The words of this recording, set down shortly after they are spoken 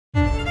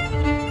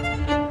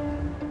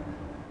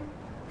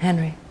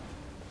Henry.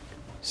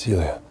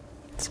 Celia.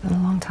 It's been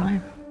a long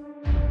time.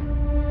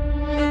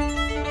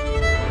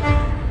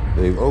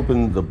 They've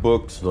opened the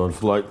books on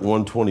Flight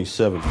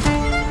 127.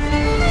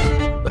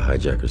 The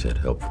hijackers had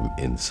help from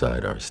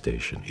inside our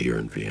station here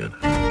in Vienna.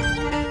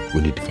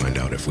 We need to find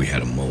out if we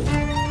had a mole.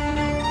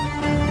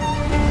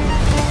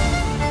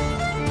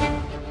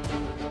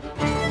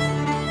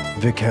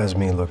 Vic has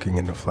me looking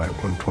into Flight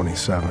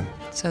 127.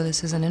 So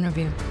this is an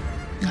interview.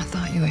 I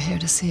thought you were here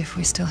to see if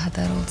we still had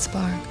that old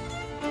spark.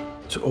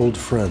 It's old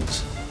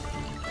friends.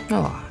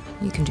 Oh,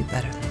 you can do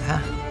better than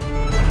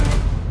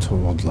that. It's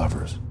old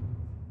lovers.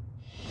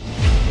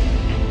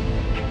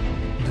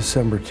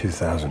 December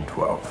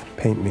 2012.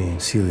 Paint me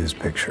Celia's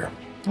picture.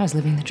 I was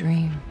living the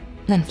dream.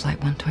 Then Flight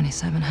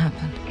 127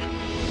 happened.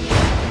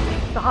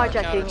 The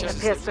hijacking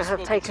appears to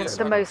have taken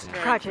the most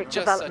tragic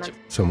development.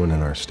 Someone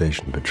in our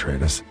station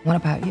betrayed us. What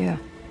about you?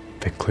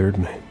 Vic cleared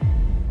me.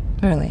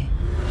 Really?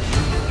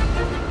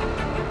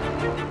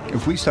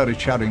 If we started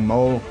shouting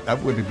mole,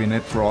 that would have been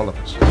it for all of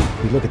us.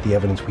 We look at the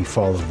evidence, we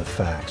follow the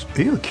facts.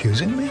 Are you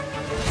accusing me?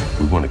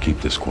 We want to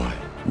keep this quiet.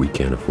 We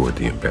can't afford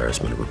the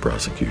embarrassment of a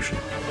prosecution.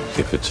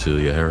 If it's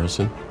Celia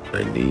Harrison,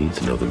 I need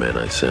to know the man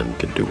I send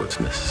can do what's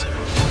necessary.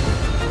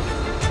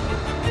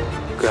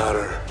 Got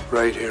her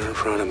right here in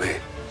front of me.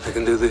 I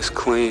can do this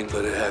clean,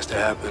 but it has to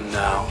happen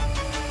now.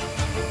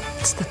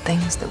 It's the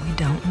things that we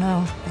don't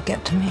know that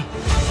get to me.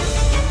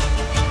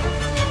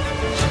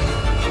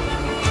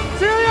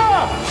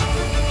 Celia!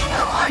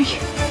 Who are you?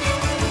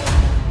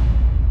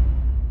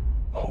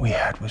 What we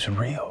had was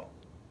real,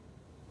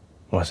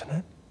 wasn't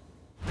it?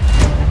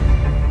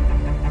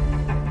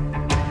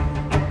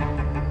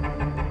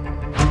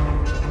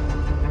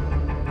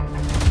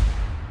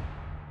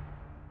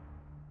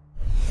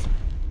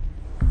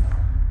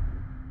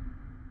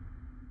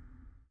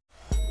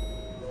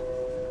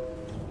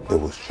 It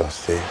was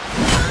just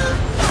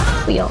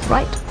there. We are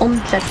right on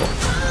schedule.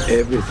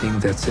 Everything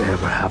that's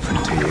ever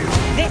happened to you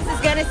This is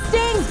gonna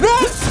sting,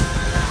 bitch!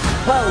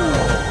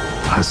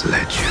 has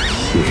led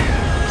you here.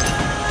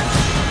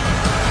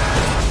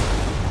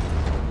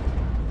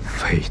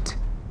 Fate.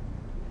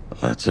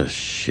 That's a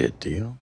shit deal.